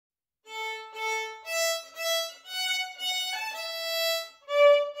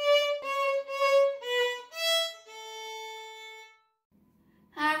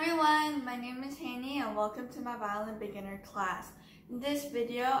name is Hannie and welcome to my violin beginner class. In this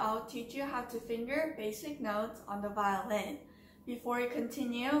video, I'll teach you how to finger basic notes on the violin. Before you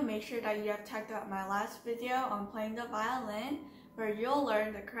continue, make sure that you have checked out my last video on playing the violin, where you'll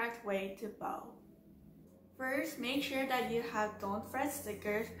learn the correct way to bow. First, make sure that you have don't fret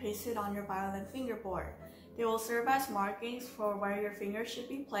stickers pasted on your violin fingerboard. They will serve as markings for where your fingers should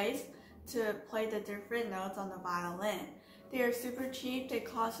be placed to play the different notes on the violin. They are super cheap. They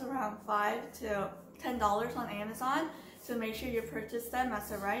cost around $5 to $10 on Amazon, so make sure you purchase them as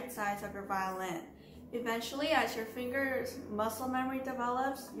the right size of your violin. Eventually, as your fingers' muscle memory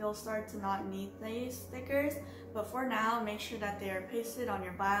develops, you'll start to not need these stickers, but for now, make sure that they are pasted on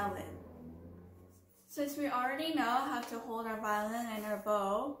your violin. Since we already know how to hold our violin and our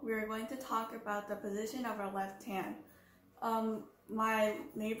bow, we are going to talk about the position of our left hand. My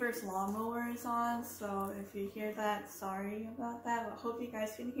neighbor's lawnmower is on, so if you hear that, sorry about that, but hope you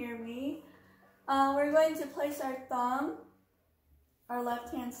guys can hear me. We're going to place our thumb, our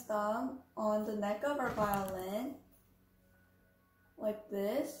left hand's thumb, on the neck of our violin, like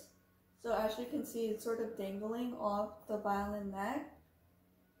this. So as you can see, it's sort of dangling off the violin neck.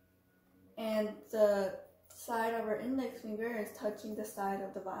 And the side of our index finger is touching the side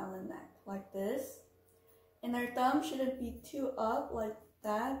of the violin neck, like this. And our thumb shouldn't be too up like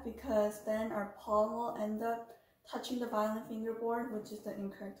that, because then our palm will end up touching the violin fingerboard, which is the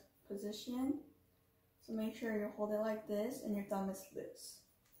incorrect position. So make sure you hold it like this and your thumb is loose.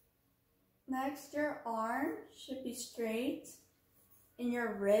 Next, your arm should be straight and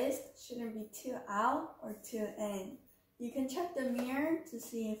your wrist shouldn't be too out or too in. You can check the mirror to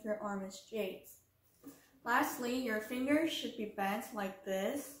see if your arm is straight. Lastly, your fingers should be bent like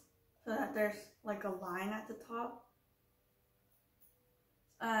this, so that there's like a line at the top.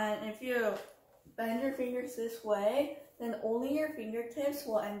 And if you bend your fingers this way, then only your fingertips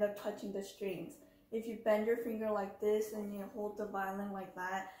will end up touching the strings. If you bend your finger like this and you hold the violin like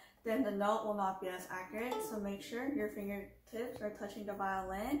that, then the note will not be as accurate. So make sure your fingertips are touching the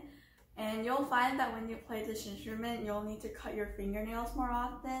violin. And you'll find that when you play this instrument, you'll need to cut your fingernails more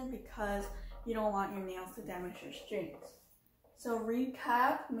often because you don't want your nails to damage your strings. So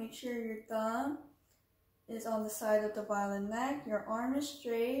recap, make sure your thumb is on the side of the violin neck, your arm is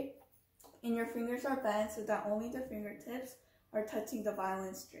straight, and your fingers are bent so that only the fingertips are touching the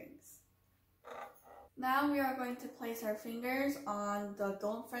violin strings. Now we are going to place our fingers on the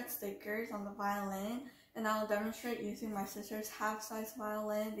don't fret stickers on the violin, and I'll demonstrate using my sister's half-size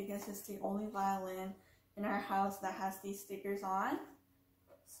violin because it's the only violin in our house that has these stickers on.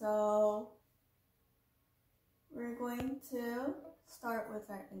 So we're going to start with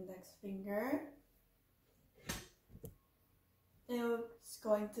our index finger. It's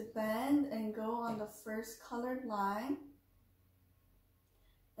going to bend and go on the first colored line.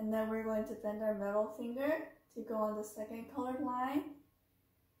 And then we're going to bend our middle finger to go on the second colored line.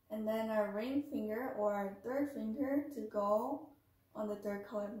 And then our ring finger or our third finger to go on the third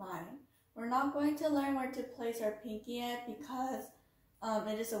colored line. We're not going to learn where to place our pinky yet because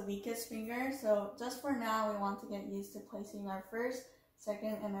it is the weakest finger, so just for now we want to get used to placing our first,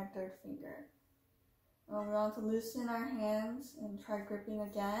 second, and our third finger. We want to loosen our hands and try gripping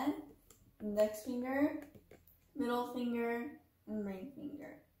again. Index finger, middle finger, and ring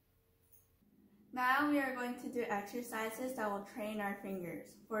finger. Now we are going to do exercises that will train our fingers.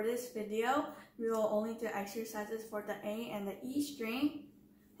 For this video, we will only do exercises for the A and the E string.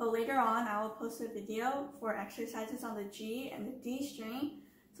 But later on, I will post a video for exercises on the G and the D string,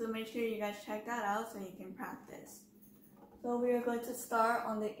 so make sure you guys check that out so you can practice. So we are going to start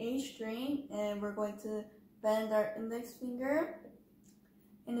on the A string, and we're going to bend our index finger,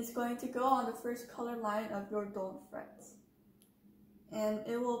 and it's going to go on the first color line of your don't fret, and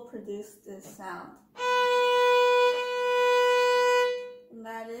it will produce this sound. And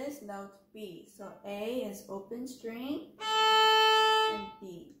that is note B. So A is open string, and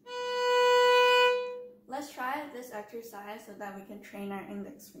B. Let's try this exercise so that we can train our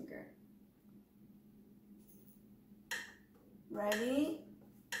index finger. Ready?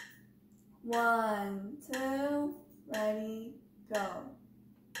 1, 2, ready, go.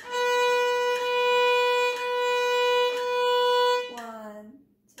 1,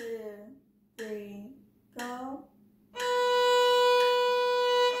 2, 3, go.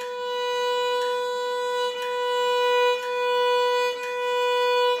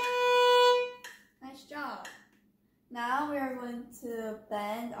 Now we are going to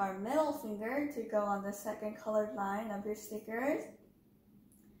bend our middle finger to go on the second colored line of your stickers,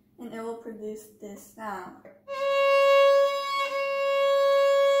 and it will produce this sound.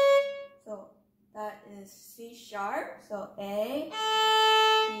 So that is C sharp, so A,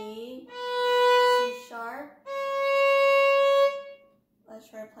 B,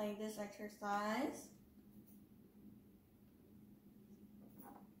 try playing this exercise.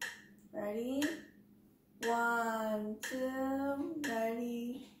 Ready? 1, 2,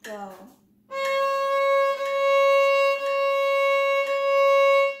 ready, go.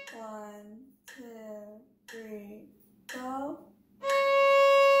 1, 2, 3, go.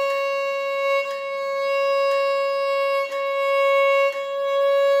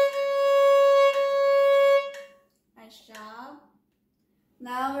 Nice job.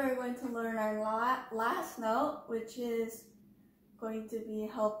 Now we're going to learn our last note, which is going to be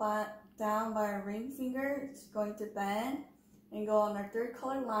held down by our ring finger. It's going to bend and go on our third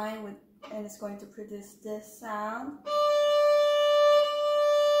color line and it's going to produce this sound.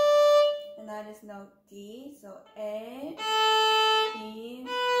 And that is note D. So A, B,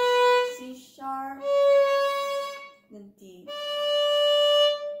 C sharp, then D.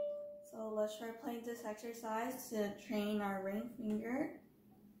 So let's try playing this exercise to train our ring finger.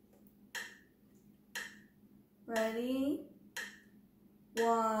 Ready?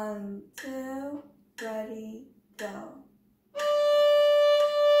 1, 2, ready, go.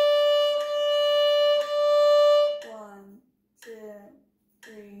 1, 2,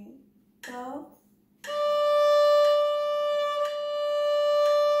 3, go.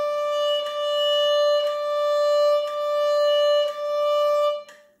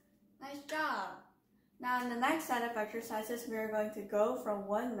 Nice job. Now in the next set of exercises, we are going to go from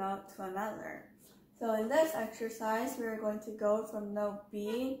one note to another. So in this exercise, we are going to go from note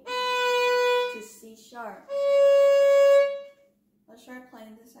B to C sharp. Let's try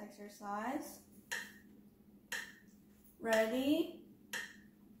playing this exercise. Ready?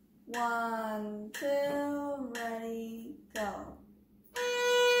 1, 2, ready, go.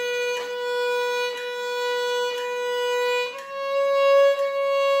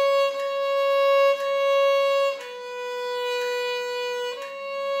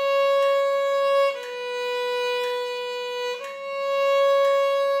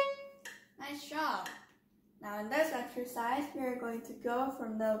 'Nice job. Now in this exercise, we are going to go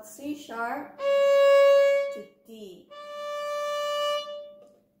from note C sharp to D.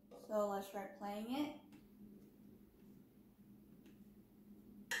 So let's start playing it.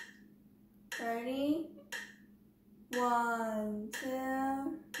 Ready? 1,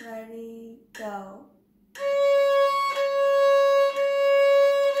 2, ready, go.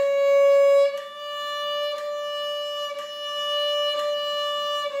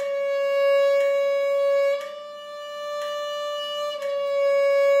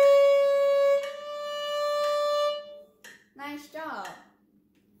 'Nice job.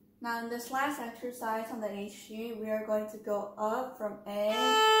 Now in this last exercise on the H sheet, we are going to go up from A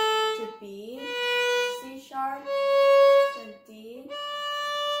to B, C sharp, then D,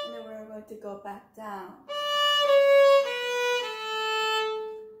 and then we're going to go back down.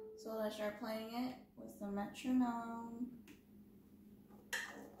 So let's start playing it with the metronome.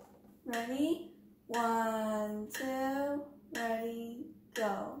 Ready? 1, 2, ready,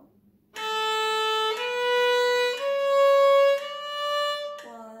 go.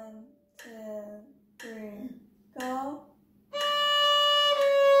 1, 2, 3, go.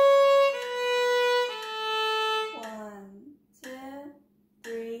 1, 2,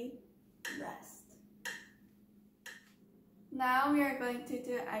 3, rest. Now we are going to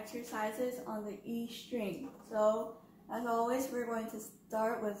do exercises on the E string. So as always, we're going to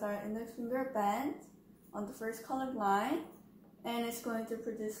start with our index finger bent on the first colored line, and it's going to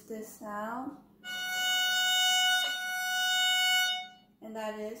produce this sound, and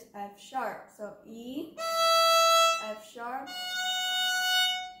that is F sharp. So E, F sharp.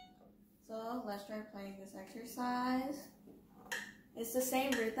 So let's try playing this exercise. It's the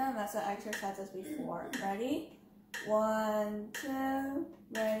same rhythm as the exercises before. Ready? 1, 2,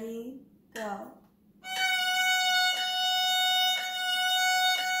 ready, go.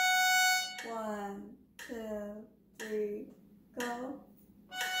 1, 2, 3, go.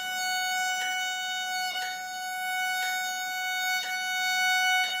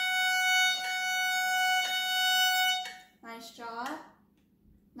 Nice job.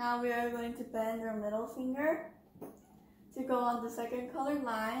 Now we are going to bend our middle finger to go on the second colored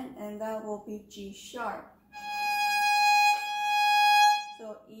line, and that will be G sharp.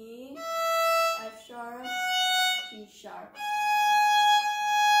 So E, F sharp, G sharp.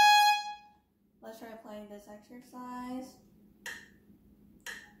 Let's try playing this exercise.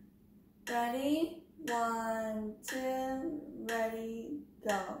 Ready? 1, 2, ready,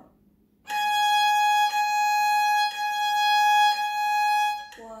 go.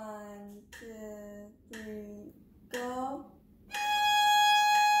 1, 2, 3, go.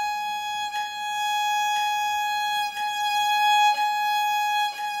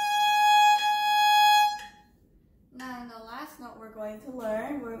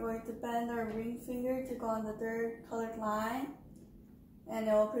 bend our ring finger to go on the third colored line, and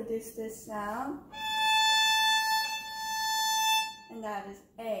it will produce this sound. And that is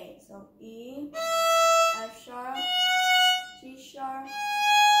A. So E, F sharp, G sharp,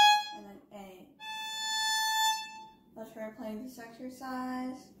 and then A. Let's try playing this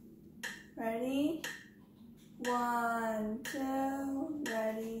exercise. Ready? 1, 2,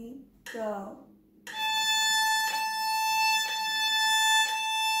 ready, go.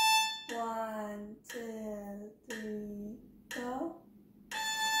 1, 2, 3, go.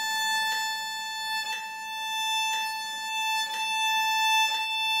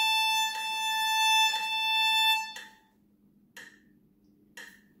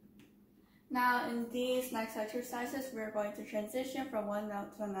 Now in these next exercises, we're going to transition from one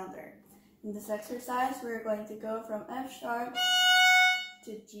note to another. In this exercise, we're going to go from F sharp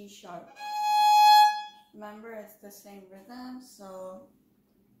to G sharp. Remember, it's the same rhythm, so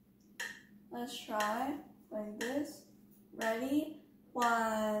let's try like this. Ready?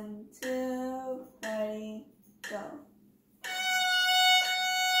 1, 2, ready, go.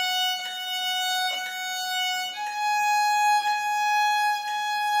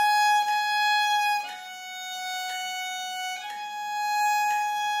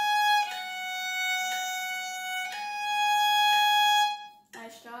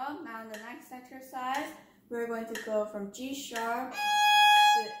 Now in the next exercise, we're going to go from G sharp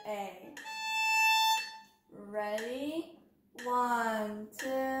to A. Ready? 1, 2,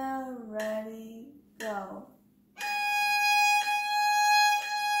 ready, go.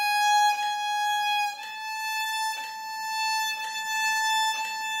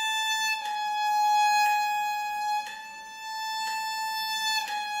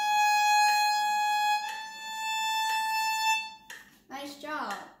 Nice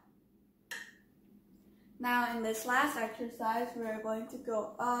job. Now in this last exercise, we're going to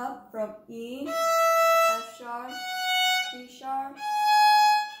go up from E, F sharp, G sharp,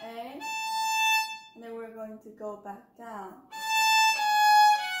 A, and then we're going to go back down.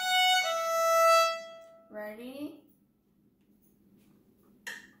 Ready?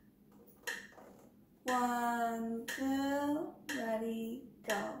 1, 2, ready,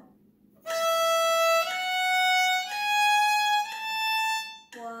 go.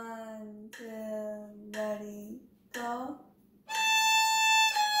 1, 2, ready, go.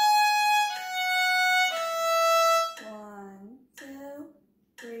 1, 2,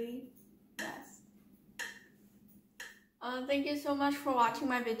 3, rest. Thank you so much for watching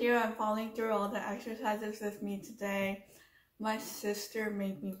my video and following through all the exercises with me today. My sister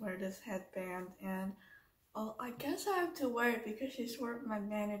made me wear this headband, and I guess I have to wear it because she's with my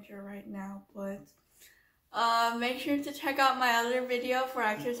manager right now, but make sure to check out my other video for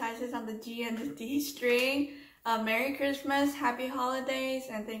exercises on the G and the D string. Merry Christmas, Happy Holidays,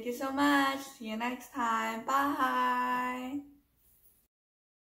 and thank you so much. See you next time. Bye.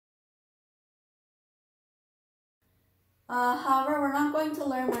 However, we're not going to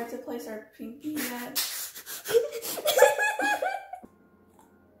learn where to place our pinky yet.